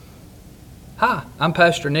Hi, I'm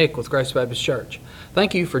Pastor Nick with Grace Baptist Church.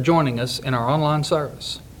 Thank you for joining us in our online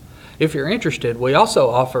service. If you're interested, we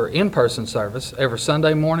also offer in-person service every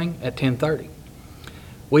Sunday morning at 10:30.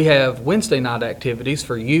 We have Wednesday night activities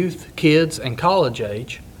for youth, kids, and college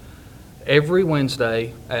age every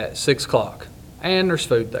Wednesday at 6 o'clock, and there's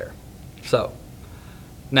food there. So,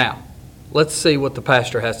 now, let's see what the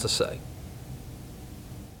pastor has to say.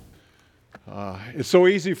 It's so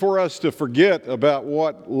easy for us to forget about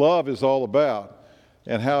what love is all about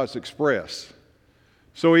and how it's expressed.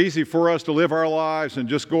 So easy for us to live our lives and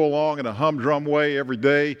just go along in a humdrum way every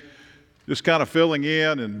day, just kind of filling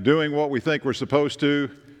in and doing what we think we're supposed to.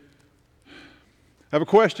 I have a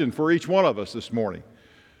question for each one of us this morning.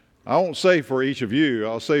 I won't say for each of you,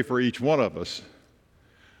 I'll say for each one of us.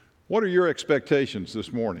 What are your expectations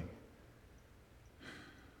this morning?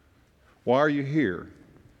 Why are you here?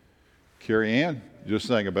 Carrie Ann just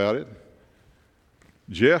sang about it.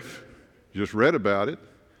 Jeff just read about it.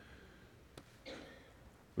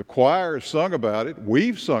 The choir has sung about it.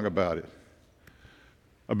 We've sung about it.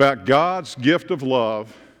 About God's gift of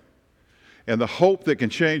love and the hope that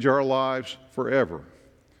can change our lives forever.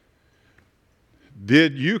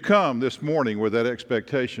 Did you come this morning with that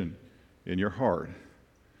expectation in your heart?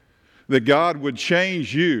 That God would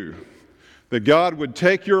change you, that God would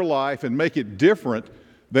take your life and make it different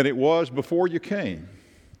than it was before you came.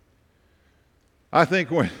 I think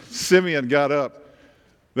when Simeon got up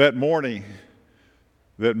that morning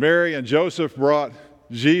that Mary and Joseph brought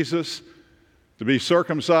Jesus to be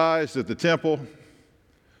circumcised at the temple,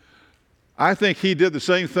 I think he did the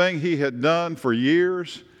same thing he had done for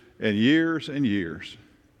years and years and years.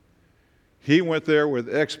 He went there with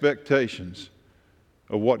expectations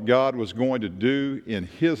of what God was going to do in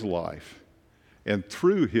his life and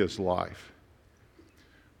through his life.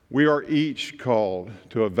 We are each called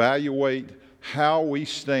to evaluate how we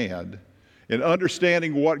stand in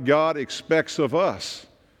understanding what God expects of us.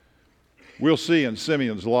 We'll see in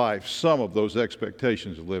Simeon's life some of those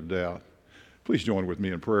expectations lived out. Please join with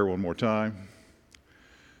me in prayer one more time.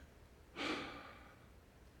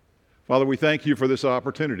 Father, we thank you for this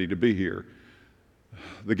opportunity to be here,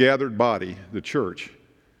 the gathered body, the church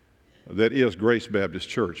that is Grace Baptist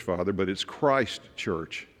Church, Father, but it's Christ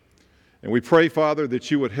Church. And we pray, Father,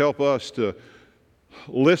 that you would help us to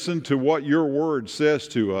listen to what your word says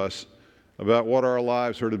to us about what our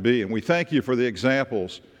lives are to be. And we thank you for the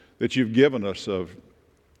examples that you've given us of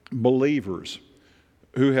believers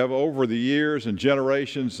who have over the years and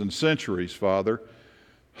generations and centuries, Father,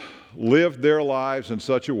 lived their lives in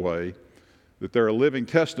such a way that they're a living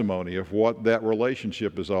testimony of what that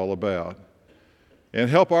relationship is all about.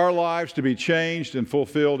 And help our lives to be changed and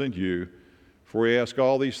fulfilled in you. For we ask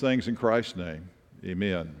all these things in Christ's name.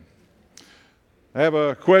 Amen. I have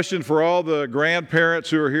a question for all the grandparents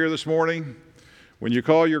who are here this morning. When you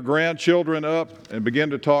call your grandchildren up and begin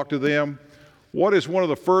to talk to them, what is one of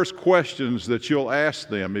the first questions that you'll ask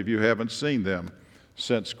them if you haven't seen them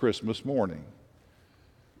since Christmas morning?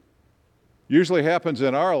 Usually happens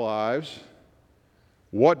in our lives.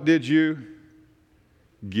 What did you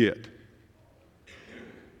get?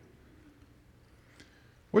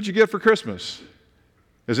 What'd you get for Christmas?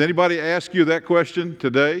 Has anybody asked you that question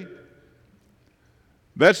today?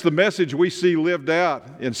 That's the message we see lived out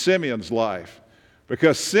in Simeon's life.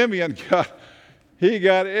 Because Simeon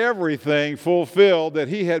got everything fulfilled that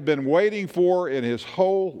he had been waiting for in his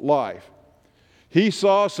whole life. He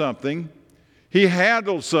saw something, he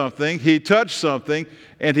handled something, he touched something,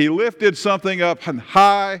 and he lifted something up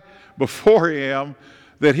high before him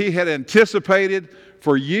that he had anticipated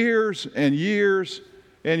for years and years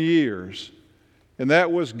and years. And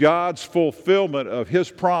that was God's fulfillment of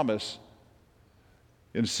his promise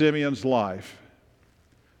in Simeon's life.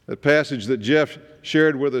 That passage that Jeff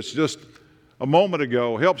shared with us just a moment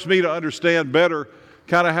ago helps me to understand better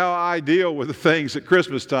kind of how I deal with the things at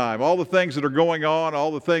Christmas time, all the things that are going on,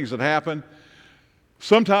 all the things that happen.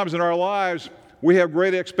 Sometimes in our lives, we have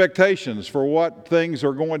great expectations for what things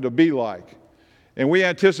are going to be like. And we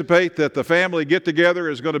anticipate that the family get-together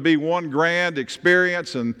is going to be one grand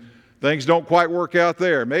experience, and things don't quite work out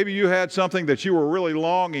there. Maybe you had something that you were really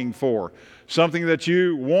longing for, something that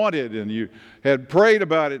you wanted, and you had prayed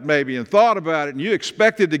about it maybe and thought about it, and you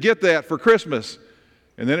expected to get that for Christmas,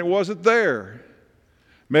 and then it wasn't there.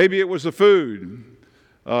 Maybe it was the food.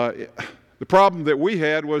 The problem that we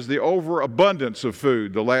had was the overabundance of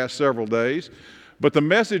food the last several days. But the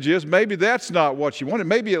message is maybe that's not what you wanted.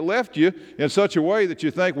 Maybe it left you in such a way that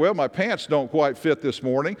you think, well, my pants don't quite fit this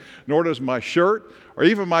morning, nor does my shirt, or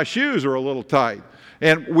even my shoes are a little tight.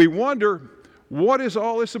 And we wonder, what is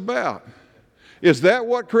all this about? Is this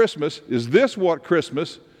what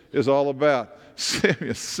Christmas is all about.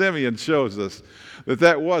 Simeon shows us that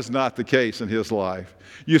that was not the case in his life.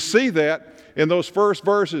 You see that in those first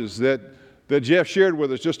verses that Jeff shared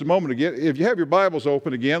with us just a moment ago. If you have your Bibles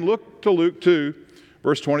open again, look to Luke 2,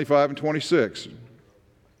 verse 25 and 26.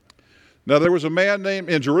 Now there was a man named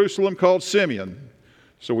in Jerusalem called Simeon.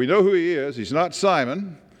 So we know who he is. He's not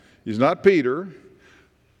Simon. He's not Peter.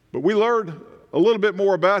 But we learned a little bit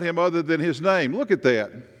more about him other than his name. Look at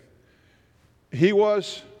that. He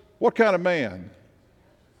was what kind of man?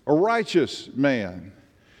 A righteous man.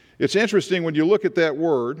 It's interesting when you look at that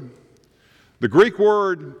word. The Greek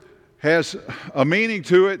word has a meaning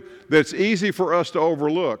to it that's easy for us to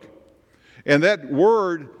overlook. And that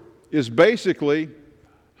word is basically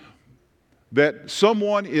that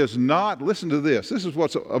someone is not, listen to this, this is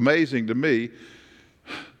what's amazing to me,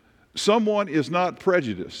 someone is not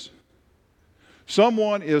prejudiced.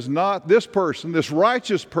 Someone is not, this person, this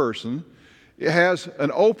righteous person, has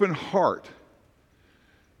an open heart.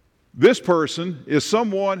 This person is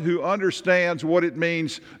someone who understands what it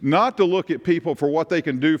means not to look at people for what they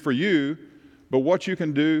can do for you, but what you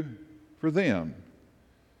can do for them.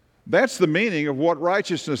 That's the meaning of what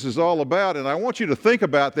righteousness is all about, and I want you to think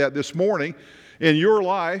about that this morning in your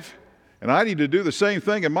life, and I need to do the same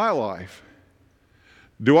thing in my life.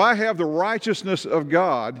 Do I have the righteousness of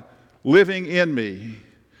God living in me?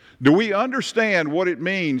 Do we understand what it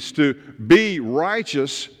means to be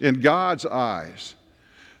righteous in God's eyes?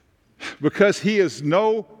 Because He is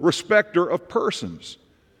no respecter of persons.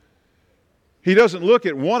 He doesn't look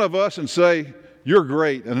at one of us and say, "You're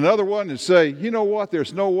great," and another one and say, "You know what,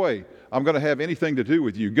 there's no way I'm going to have anything to do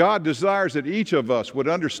with you." God desires that each of us would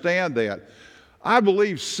understand that. I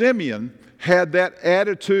believe Simeon had that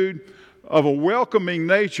attitude of a welcoming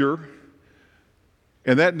nature,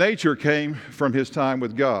 and that nature came from his time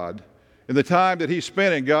with God, and the time that he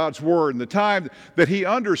spent in God's Word, and the time that he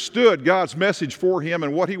understood God's message for him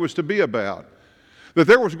and what he was to be about. That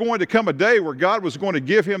there was going to come a day where God was going to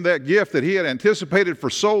give him that gift that he had anticipated for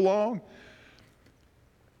so long,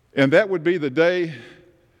 and that would be the day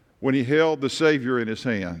when he held the Savior in his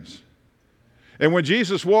hands. And when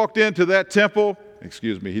Jesus walked into that temple,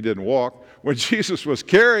 he didn't walk. When Jesus was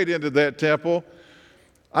carried into that temple,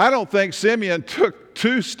 I don't think Simeon took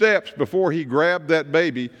 2 steps before he grabbed that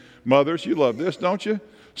baby. Mothers, you love this, don't you?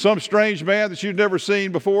 Some strange man that you've never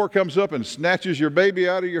seen before comes up and snatches your baby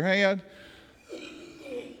out of your hand.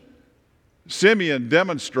 Simeon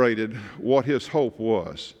demonstrated what his hope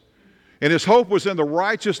was. And his hope was in the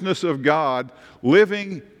righteousness of God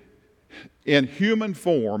living in human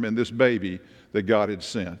form in this baby that God had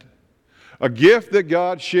sent. A gift that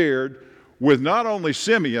God shared with not only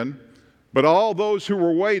Simeon, but all those who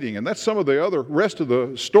were waiting. And that's some of the rest of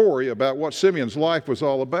the story about what Simeon's life was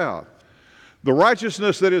all about. The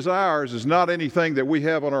righteousness that is ours is not anything that we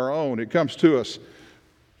have on our own. It comes to us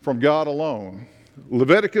from God alone.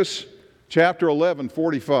 Leviticus chapter 11,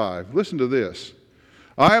 45. Listen to this.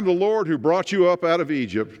 "I am the Lord who brought you up out of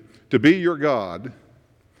Egypt to be your God.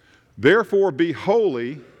 Therefore be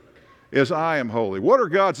holy as I am holy." What are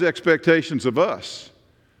God's expectations of us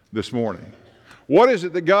this morning? What is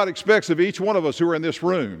it that God expects of each one of us who are in this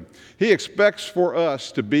room? He expects for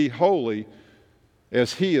us to be holy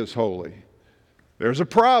as He is holy. There's a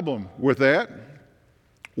problem with that.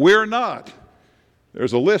 We're not.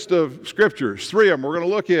 There's a list of scriptures, 3 of them we're going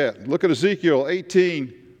to look at. Look at Ezekiel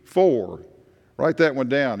 18:4. Write that one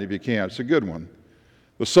down if you can. It's a good one.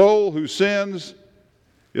 "The soul who sins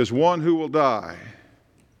is one who will die."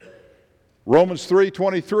 Romans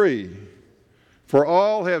 3:23. "For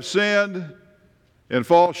all have sinned and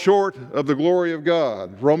fall short of the glory of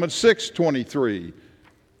God." Romans 6:23.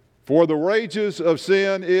 "For the wages of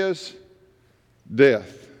sin is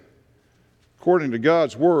death." According to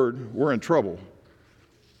God's word, we're in trouble.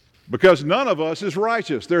 Because none of us is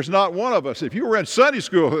righteous. There's not one of us. If you were in Sunday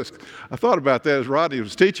school, I thought about that as Rodney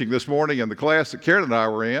was teaching this morning in the class that Karen and I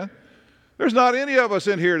were in. There's not any of us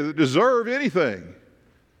in here that deserve anything.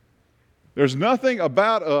 There's nothing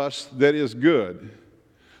about us that is good.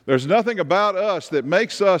 There's nothing about us that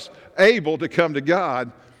makes us able to come to God.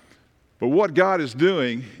 But what God is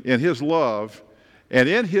doing in His love and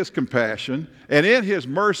in His compassion and in His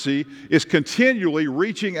mercy is continually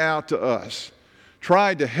reaching out to us,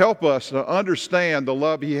 trying to help us to understand the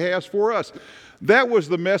love He has for us. That was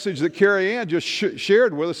the message that Carrie Ann just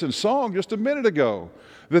shared with us in song just a minute ago.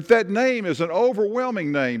 That name is an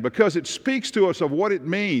overwhelming name because it speaks to us of what it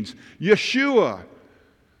means. Yeshua.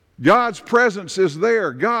 God's presence is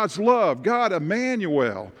there. God's love. God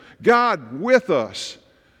Emmanuel. God with us.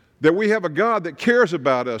 That we have a God that cares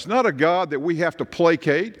about us. Not a God that we have to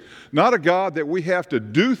placate. Not a God that we have to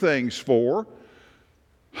do things for.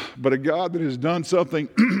 but a God that has done something,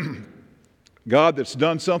 God that's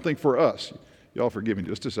done something for us. Y'all forgive me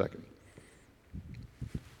just a second.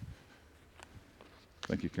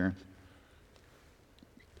 Thank you, Karen.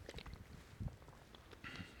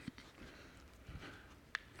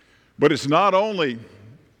 But it's not only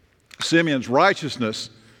Simeon's righteousness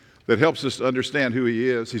that helps us understand who he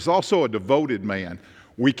is. He's also a devoted man.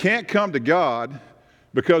 We can't come to God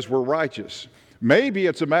because we're righteous. Maybe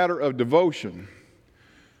it's a matter of devotion.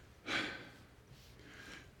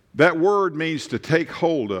 That word means to take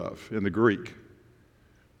hold of in the Greek.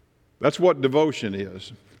 That's what devotion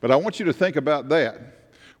is. But I want you to think about that.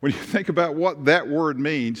 When you think about what that word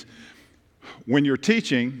means, when you're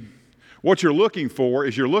teaching, what you're looking for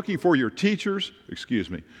is you're looking for your teachers,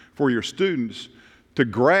 for your students to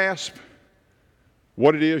grasp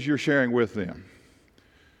what it is you're sharing with them.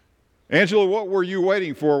 Angela, what were you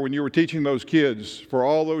waiting for when you were teaching those kids for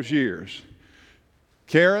all those years?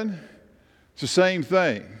 Karen, it's the same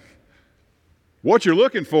thing. What you're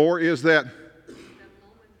looking for is that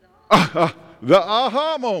the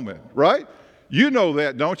aha moment, right? You know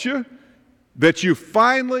that, don't you? That you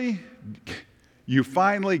finally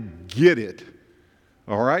get it.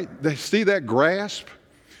 All right? See that grasp?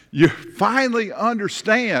 You finally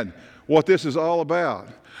understand what this is all about.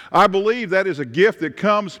 I believe that is a gift that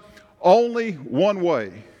comes only one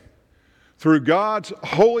way, through God's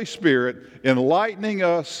Holy Spirit enlightening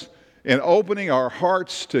us and opening our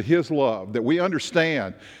hearts to His love, that we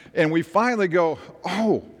understand. And we finally go,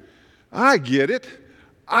 oh, I get it.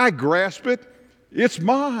 I grasp it. It's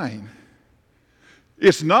mine.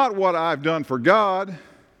 It's not what I've done for God.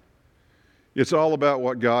 It's all about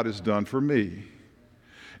what God has done for me.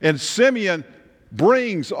 And Simeon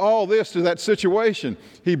brings all this to that situation.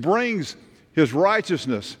 He brings his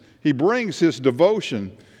righteousness. He brings his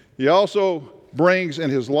devotion. He also brings in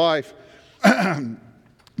his life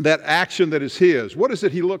that action that is his. What is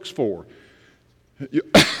it he looks for?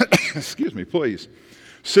 Excuse me, please.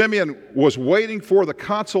 Simeon was waiting for the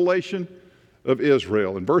consolation of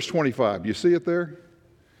Israel. In verse 25, you see it there?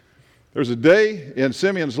 There's a day in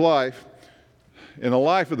Simeon's life, in the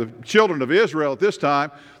life of the children of Israel at this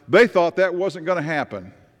time, they thought that wasn't going to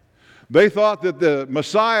happen. They thought that the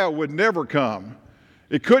Messiah would never come.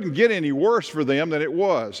 It couldn't get any worse for them than it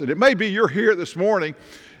was. And it may be you're here this morning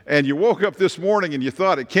and you woke up this morning and you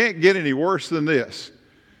thought it can't get any worse than this.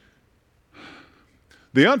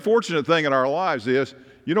 The unfortunate thing in our lives is,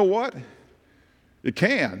 you know what? It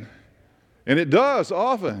can. And it does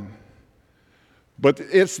often. But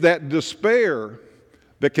it's that despair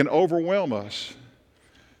that can overwhelm us.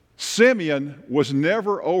 Simeon was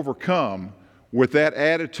never overcome with that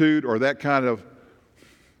attitude or that kind of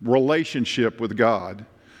relationship with God,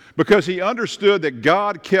 because he understood that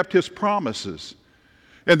God kept His promises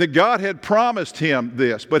and that God had promised him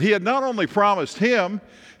this. But He had not only promised him,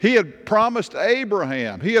 He had promised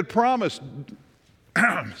Abraham. He had promised,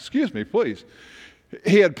 excuse me, please.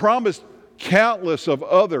 He had promised countless of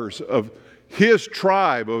others of His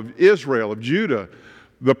tribe, of Israel, of Judah,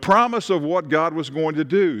 the promise of what God was going to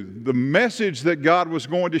do, the message that God was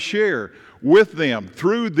going to share with them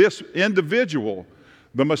through this individual,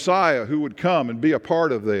 the Messiah who would come and be a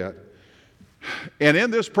part of that. And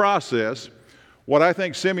in this process, what I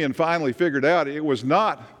think Simeon finally figured out, it was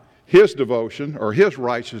not his devotion or his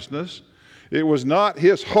righteousness. It was not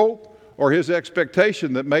his hope or his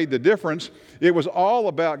expectation that made the difference. It was all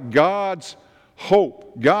about God's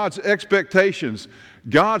hope, God's expectations,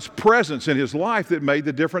 God's presence in his life that made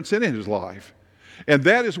the difference in his life. And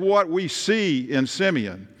that is what we see in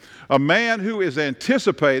Simeon, a man who is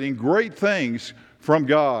anticipating great things from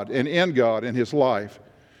God and in his life.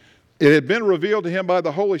 It had been revealed to him by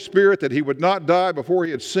the Holy Spirit that he would not die before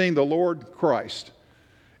he had seen the Lord Christ.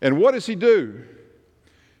 And what does he do?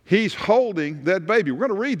 He's holding that baby. We're going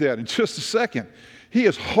to read that in just a second. He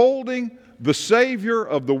is holding the Savior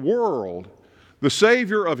of the world, the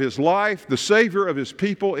Savior of his life, the Savior of his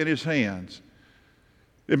people in his hands.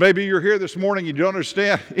 It may be you're here this morning, you don't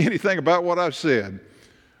understand anything about what I've said,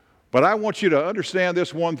 but I want you to understand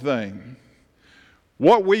this one thing.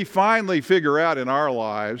 What we finally figure out in our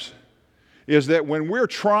lives is that when we're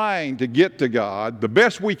trying to get to God the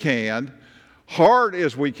best we can, hard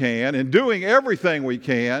as we can, and doing everything we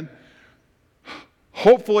can,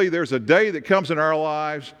 hopefully there's a day that comes in our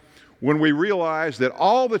lives when we realize that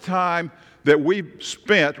all the time that we've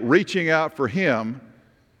spent reaching out for Him,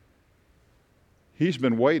 He's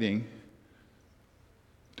been waiting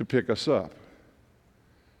to pick us up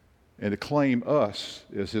and to claim us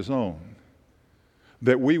as His own.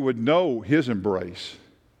 That we would know His embrace,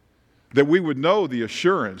 that we would know the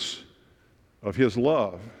assurance of His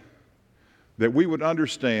love, that we would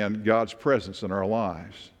understand God's presence in our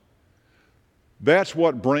lives. That's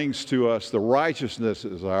what brings to us the righteousness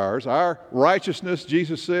is ours. Our righteousness,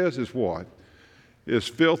 Jesus says, is what? Is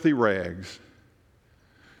filthy rags.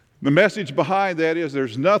 The message behind that is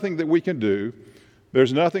there's nothing that we can do,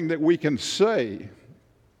 there's nothing that we can say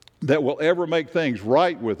that will ever make things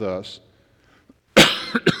right with us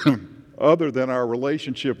other than our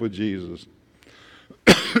relationship with Jesus.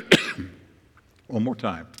 One more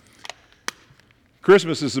time.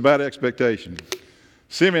 Christmas is about expectation.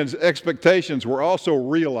 Simeon's expectations were also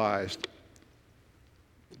realized.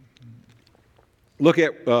 Look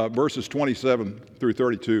at verses 27 through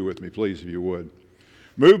 32 with me, please, if you would.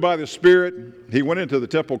 Moved by the Spirit, he went into the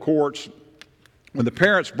temple courts. When the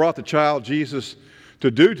parents brought the child Jesus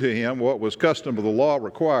to do to him what was custom of the law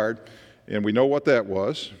required, and we know what that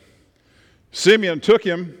was, Simeon took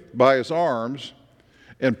him by his arms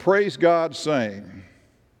and praised God, saying,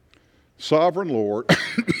 Sovereign Lord,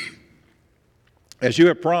 as you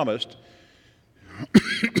have promised,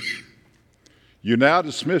 you now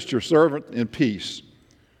dismissed your servant in peace.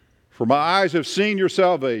 For my eyes have seen your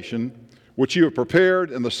salvation, which you have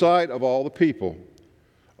prepared in the sight of all the people,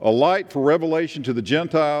 a light for revelation to the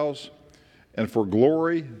Gentiles and for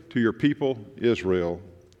glory to your people Israel.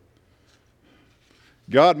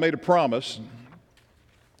 God made a promise,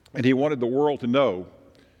 and he wanted the world to know.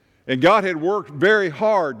 And God had worked very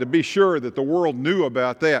hard to be sure that the world knew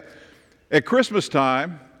about that. At Christmas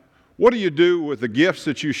time, what do you do with the gifts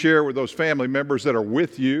that you share with those family members that are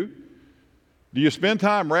with you? Do you spend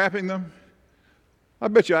time wrapping them? I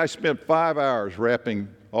bet you I spent 5 hours wrapping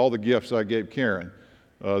all the gifts I gave Karen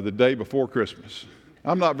the day before Christmas.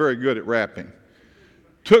 I'm not very good at wrapping.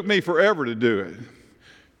 Took me forever to do it.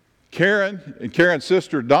 Karen and Karen's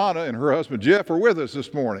sister Donna and her husband Jeff are with us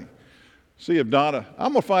this morning. See if Donna,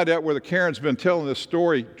 I'm going to find out whether Karen's been telling this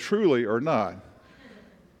story truly or not.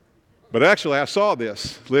 But actually, I saw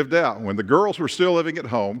this lived out. When the girls were still living at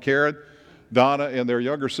home, Karen, Donna, and their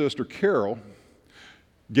younger sister Carol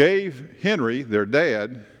gave Henry, their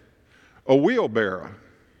dad, a wheelbarrow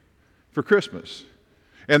for Christmas.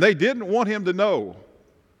 And they didn't want him to know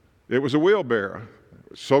it was a wheelbarrow.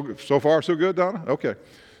 So far, so good, Donna? Okay.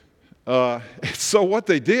 So what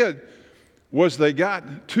they did was they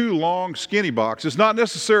got 2 long skinny boxes, not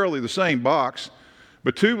necessarily the same box,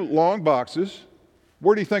 but 2 long boxes.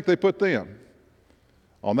 Where do you think they put them?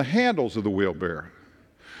 On the handles of the wheelbarrow.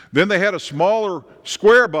 Then they had a smaller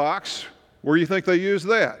square box. Where do you think they used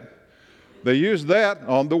that? They used that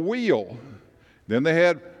on the wheel. Then they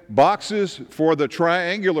had boxes for the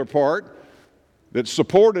triangular part that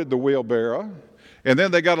supported the wheelbarrow. And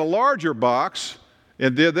then they got a larger box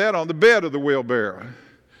and did that on the bed of the wheelbarrow.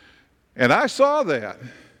 And I saw that.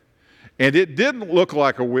 And it didn't look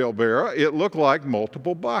like a wheelbarrow. It looked like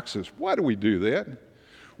multiple boxes. Why do we do that?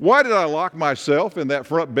 Why did I lock myself in that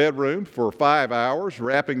front bedroom for 5 hours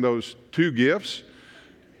wrapping those 2 gifts?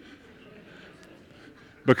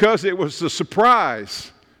 Because it was a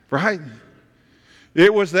surprise, right?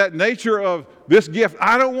 It was that nature of this gift.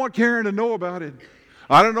 I don't want Karen to know about it.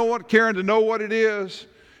 I don't want Karen to know what it is.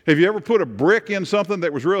 Have you ever put a brick in something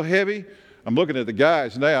that was real heavy? I'm looking at the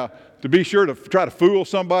guys now to be sure to try to fool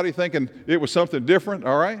somebody thinking it was something different,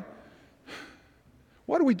 all right?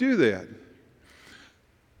 Why do we do that?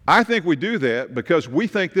 I think we do that because we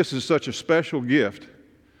think this is such a special gift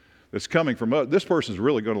that's coming from us. This person's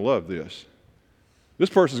really going to love this. This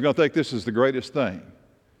person's going to think this is the greatest thing.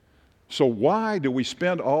 So why do we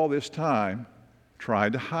spend all this time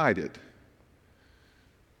trying to hide it?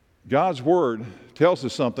 God's Word tells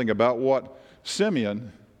us something about what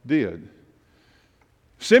Simeon did.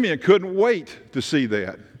 Simeon couldn't wait to see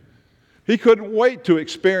that. He couldn't wait to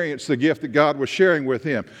experience the gift that God was sharing with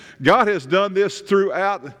him. God has done this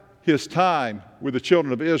throughout his time with the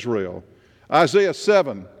children of Israel. Isaiah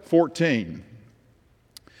 7:14.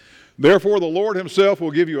 Therefore the Lord himself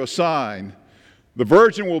will give you a sign. The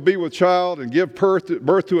virgin will be with child and give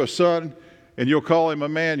birth to a son, and you'll call him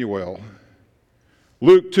Emmanuel.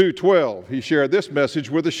 Luke 2:12, he shared this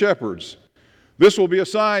message with the shepherds. This will be a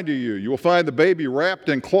sign to you. You will find the baby wrapped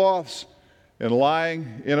in cloths and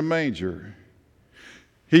lying in a manger.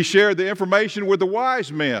 He shared the information with the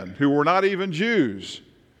wise men who were not even Jews.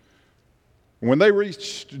 When they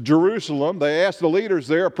reached Jerusalem, they asked the leaders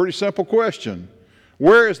there a pretty simple question.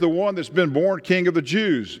 Where is the one that's been born King of the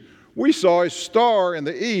Jews? We saw his star in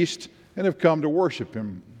the east and have come to worship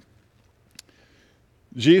him.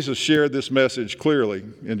 Jesus shared this message clearly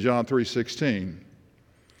in John 3:16.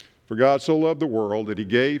 For God so loved the world that he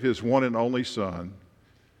gave his one and only Son,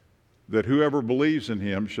 that whoever believes in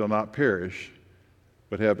him shall not perish,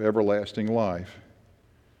 but have everlasting life.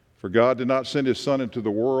 For God did not send his Son into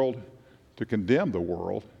the world to condemn the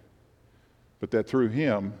world, but that through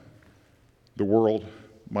him the world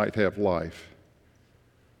might have life.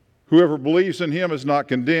 Whoever believes in him is not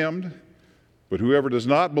condemned, but whoever does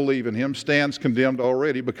not believe in him stands condemned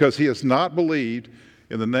already, because he has not believed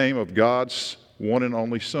in the name of God's one and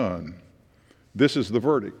only Son. This is the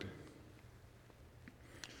verdict.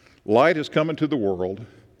 Light has come into the world,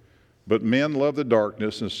 but men love the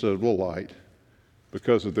darkness instead of the light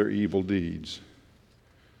because of their evil deeds.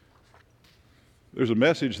 There's a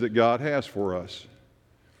message that God has for us,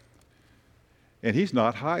 and he's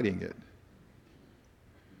not hiding it.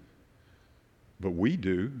 But we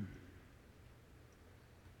do.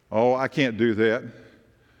 Oh, I can't do that.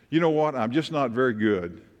 You know what? I'm just not very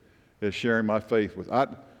good at sharing my faith with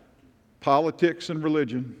politics and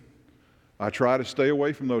religion. I try to stay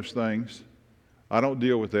away from those things. I don't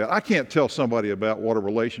deal with that. I can't tell somebody about what a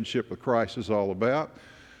relationship with Christ is all about.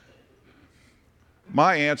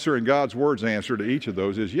 My answer and God's Word's answer to each of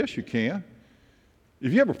those is yes, you can.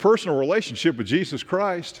 If you have a personal relationship with Jesus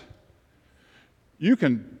Christ, you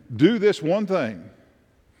can do this one thing.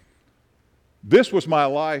 This was my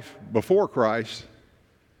life before Christ.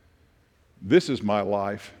 This is my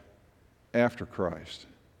life after Christ.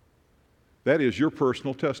 That is your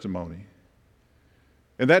personal testimony.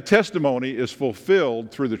 And that testimony is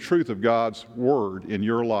fulfilled through the truth of God's Word in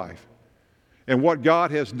your life and what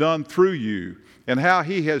God has done through you and how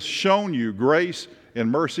he has shown you grace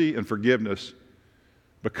and mercy and forgiveness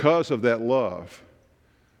because of that love,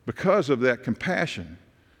 because of that compassion,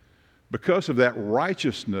 because of that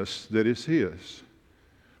righteousness that is his.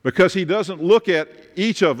 Because he doesn't look at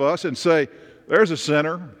each of us and say, there's a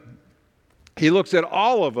sinner. He looks at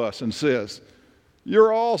all of us and says,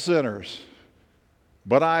 you're all sinners,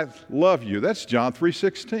 but I love you. That's John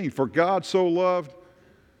 3:16. For God so loved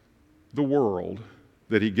the world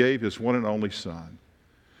that he gave his one and only Son.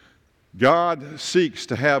 God seeks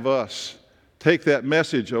to have us take that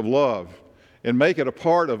message of love and make it a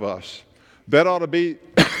part of us. That ought to be,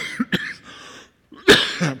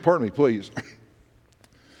 pardon me, please.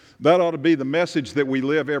 That ought to be the message that we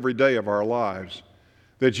live every day of our lives,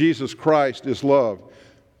 that Jesus Christ is love.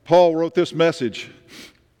 Paul wrote this message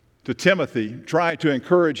to Timothy, trying to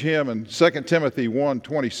encourage him in 2 Timothy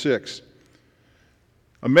 1:26.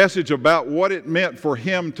 A message about what it meant for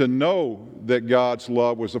him to know that God's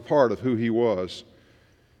love was a part of who he was.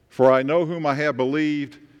 For I know whom I have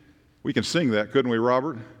believed. We can sing that, couldn't we,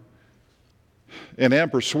 Robert? And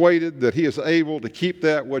am persuaded that he is able to keep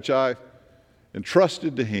that which I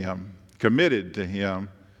entrusted to him, committed to him,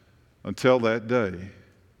 until that day.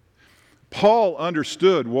 Paul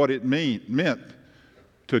understood what it meant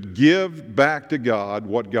to give back to God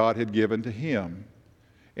what God had given to him.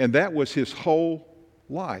 And that was his whole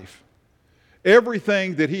life.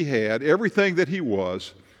 Everything that he had, everything that he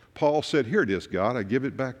was, Paul said, here it is, God, I give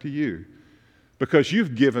it back to you because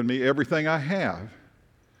you've given me everything I have.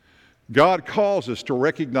 God calls us to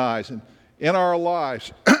recognize in our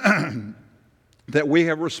lives that we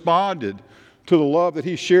have responded to the love that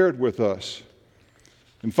he shared with us.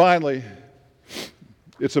 And finally,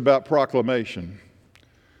 it's about proclamation.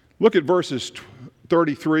 Look at verses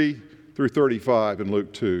 33 through 35 in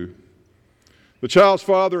Luke 2. The child's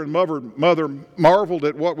father and mother marveled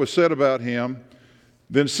at what was said about him.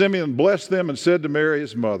 Then Simeon blessed them and said to Mary,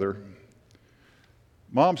 his mother,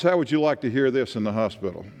 Moms, how would you like to hear this in the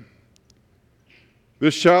hospital?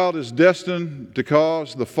 This child is destined to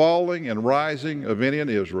cause the falling and rising of many in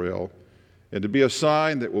Israel, and to be a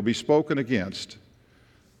sign that will be spoken against,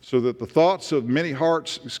 so that the thoughts of many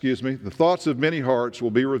hearts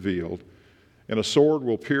will be revealed, and a sword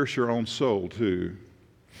will pierce your own soul too.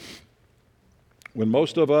 When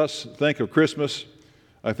most of us think of Christmas,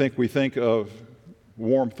 I think we think of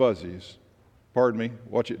warm fuzzies. Pardon me,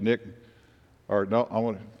 watch it, Nick. All right,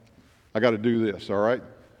 no, I got to do this, all right?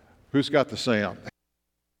 Who's got the sound?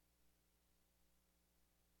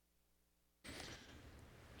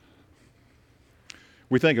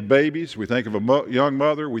 We think of babies, we think of a young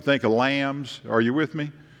mother, we think of lambs. Are you with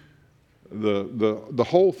me? The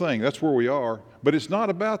whole thing, that's where we are. But it's not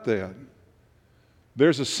about that.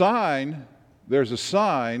 There's a sign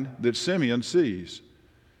that Simeon sees.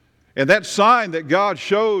 And that sign that God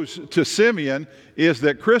shows to Simeon is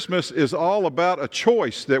that Christmas is all about a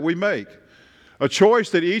choice that we make. A choice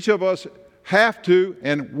that each of us have to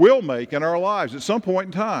and will make in our lives at some point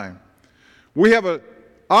in time. We have an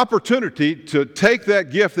opportunity to take that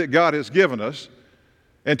gift that God has given us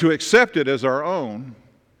and to accept it as our own,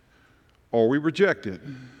 or we reject it.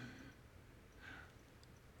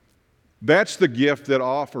 That's the gift that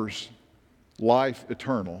offers life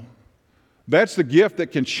eternal. That's the gift that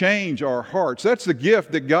can change our hearts. That's the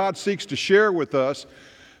gift that God seeks to share with us,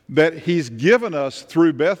 that He's given us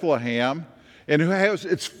through Bethlehem, and who has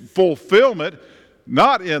its fulfillment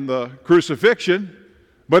not in the crucifixion,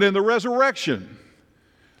 but in the resurrection.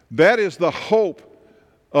 That is the hope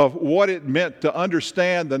of what it meant to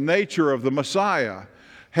understand the nature of the Messiah.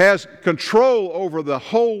 Has control over the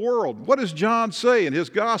whole world. What does John say in his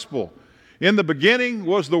gospel? In the beginning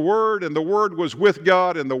was the Word, and the Word was with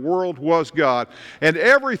God, and the world was God. And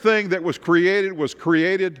everything that was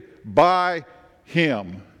created by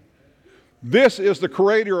Him. This is the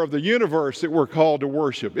creator of the universe that we're called to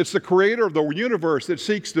worship. It's the creator of the universe that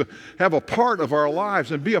seeks to have a part of our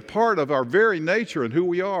lives and be a part of our very nature and who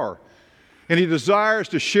we are. And He desires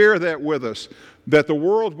to share that with us, that the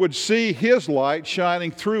world would see His light shining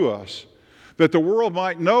through us, that the world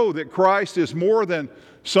might know that Christ is more than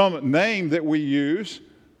some name that we use.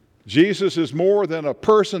 Jesus is more than a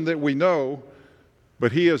person that we know,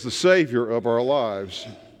 but He is the Savior of our lives.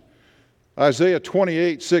 Isaiah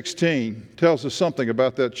 28:16 tells us something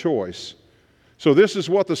about that choice. So this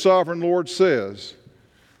is what the sovereign Lord says.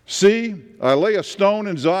 See, I lay a stone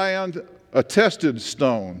in Zion, a tested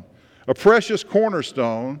stone, a precious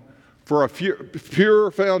cornerstone for a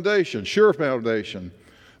pure foundation, sure foundation.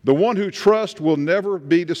 The one who trusts will never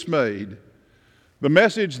be dismayed. The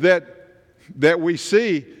message that we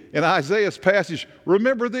see in Isaiah's passage,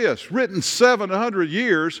 remember this, written 700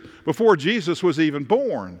 years before Jesus was even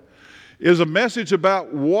born, is a message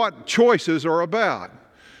about what choices are about.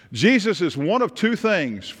 Jesus is one of two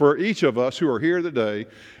things for each of us who are here today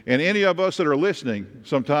and any of us that are listening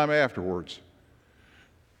sometime afterwards.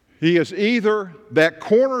 He is either that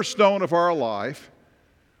cornerstone of our life,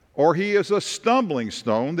 or He is a stumbling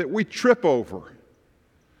stone that we trip over.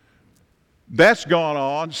 That's gone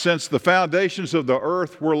on since the foundations of the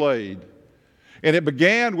earth were laid. And it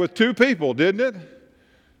began with two people, didn't it?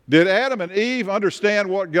 Did Adam and Eve understand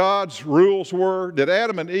what God's rules were? Did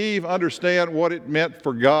Adam and Eve understand what it meant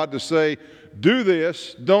for God to say, do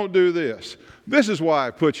this, don't do this? This is why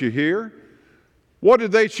I put you here. What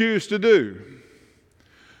did they choose to do?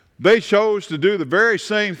 They chose to do the very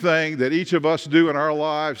same thing that each of us do in our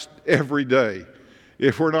lives every day,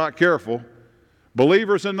 if we're not careful.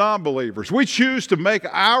 Believers and non-believers. We choose to make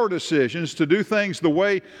our decisions to do things the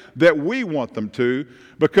way that we want them to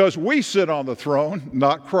because we sit on the throne,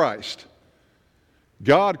 not Christ.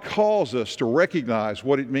 God calls us to recognize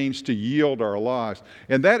what it means to yield our lives.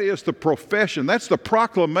 And that is the profession, that's the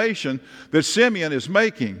proclamation that Simeon is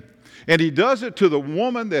making. And he does it to the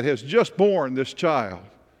woman that has just born this child.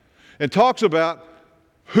 And talks about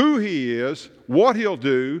who he is, what he'll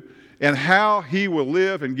do, and how he will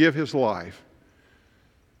live and give his life.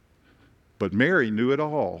 But Mary knew it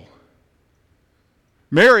all.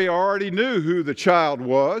 Mary already knew who the child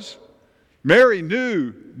was. Mary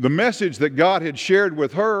knew the message that God had shared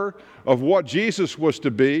with her of what Jesus was to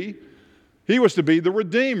be. He was to be the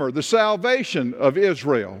Redeemer, the salvation of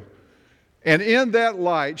Israel. And in that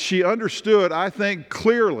light, she understood, I think,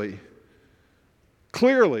 clearly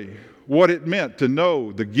what it meant to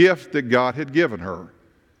know the gift that God had given her.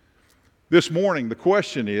 This morning, the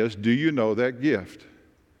question is, do you know that gift?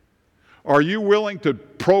 Are you willing to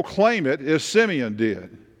proclaim it as Simeon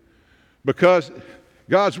did? Because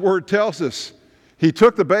God's Word tells us he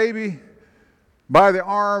took the baby by the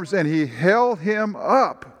arms and he held him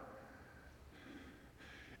up.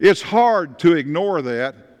 It's hard to ignore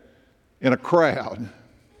that in a crowd.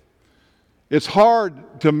 It's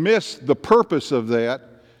hard to miss the purpose of that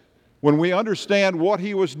when we understand what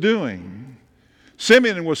he was doing.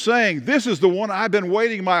 Simeon was saying, this is the one I've been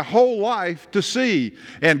waiting my whole life to see.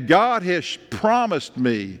 And God has promised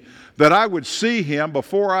me that I would see him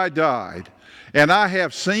before I died. And I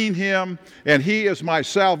have seen him, and he is my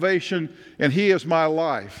salvation, and he is my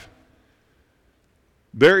life.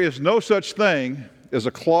 There is no such thing as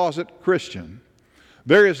a closet Christian.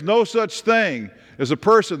 There is no such thing as a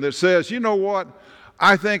person that says, you know what,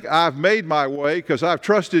 I think I've made my way because I've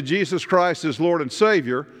trusted Jesus Christ as Lord and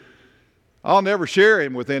Savior. I'll never share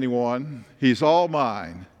him with anyone. He's all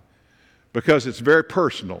mine because it's very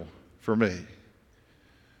personal for me.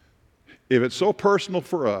 If it's so personal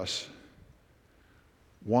for us,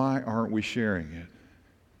 why aren't we sharing it?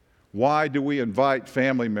 Why do we invite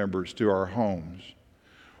family members to our homes?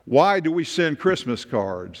 Why do we send Christmas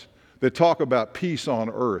cards that talk about peace on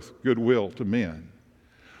earth, goodwill to men?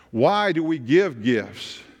 Why do we give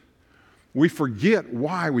gifts? We forget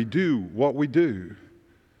why we do what we do,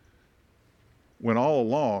 when all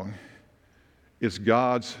along it's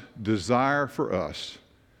God's desire for us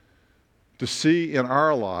to see in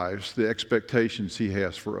our lives the expectations he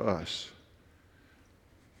has for us.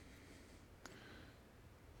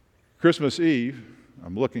 Christmas Eve,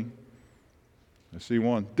 I'm looking. I see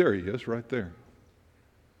one. There he is, right there.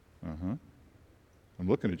 I'm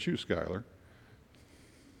looking at you, Skylar.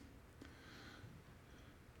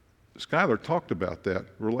 Skylar talked about that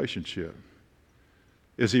relationship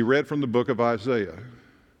as he read from the book of Isaiah,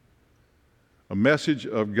 a message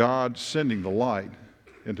of God sending the light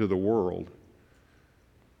into the world,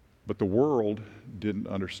 but the world didn't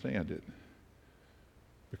understand it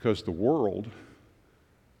because the world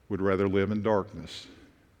would rather live in darkness.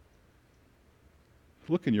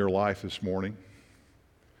 Look in your life this morning.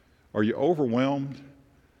 Are you overwhelmed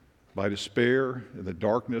by despair and the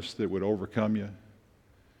darkness that would overcome you?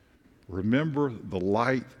 Remember the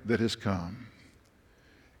light that has come.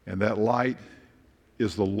 And that light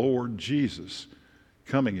is the Lord Jesus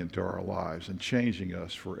coming into our lives and changing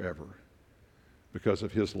us forever because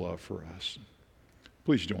of his love for us.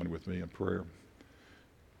 Please join with me in prayer.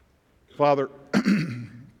 Father,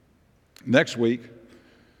 next week,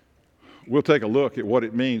 we'll take a look at what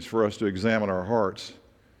it means for us to examine our hearts.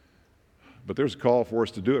 But there's a call for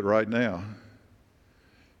us to do it right now.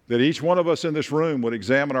 That each one of us in this room would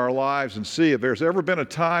examine our lives and see if there's ever been a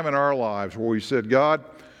time in our lives where we said, God,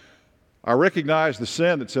 I recognize the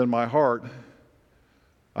sin that's in my heart.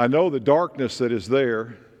 I know the darkness that is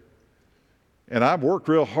there. And I've worked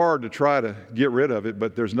real hard to try to get rid of it,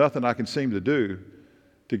 but there's nothing I can seem to do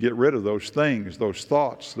to get rid of those things, those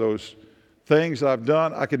thoughts, those things I've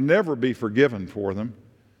done. I could never be forgiven for them.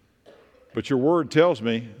 But your word tells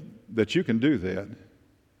me that you can do that.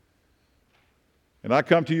 And I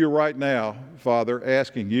come to you right now, Father,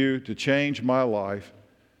 asking you to change my life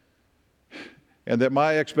and that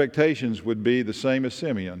my expectations would be the same as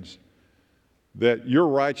Simeon's, that your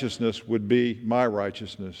righteousness would be my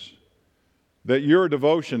righteousness, that your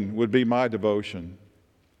devotion would be my devotion,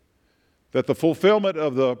 that the fulfillment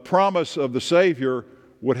of the promise of the Savior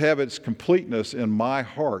would have its completeness in my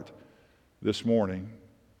heart this morning.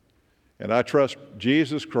 And I trust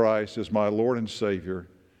Jesus Christ as my Lord and Savior,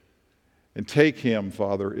 and take him,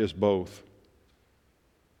 Father, as both.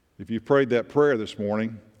 If you prayed that prayer this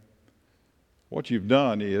morning, what you've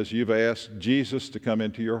done is you've asked Jesus to come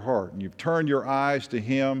into your heart, and you've turned your eyes to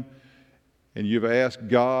him, and you've asked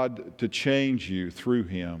God to change you through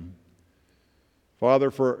him. Father,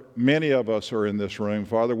 for many of us are in this room,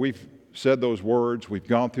 Father, we've said those words, we've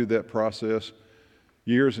gone through that process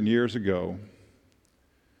years and years ago,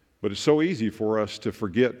 but it's so easy for us to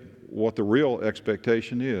forget what the real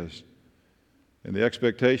expectation is. And the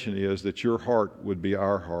expectation is that your heart would be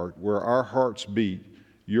our heart. Where our hearts beat,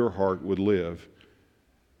 your heart would live.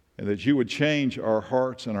 And that you would change our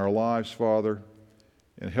hearts and our lives, Father,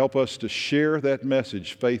 and help us to share that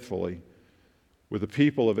message faithfully with the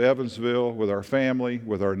people of Evansville, with our family,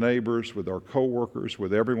 with our neighbors, with our co-workers,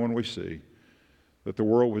 with everyone we see, that the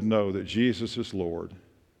world would know that Jesus is Lord.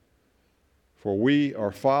 For we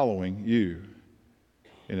are following you.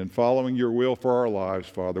 And in following your will for our lives,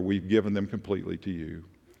 Father, we've given them completely to you.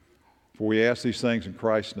 For we ask these things in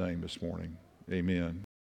Christ's name this morning. Amen.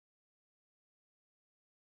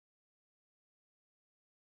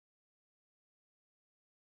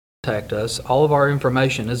 Contact us. All of our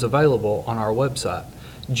information is available on our website,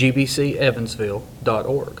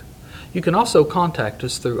 gbcevansville.org. You can also contact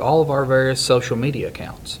us through all of our various social media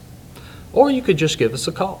accounts. Or you could just give us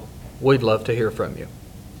a call. We'd love to hear from you.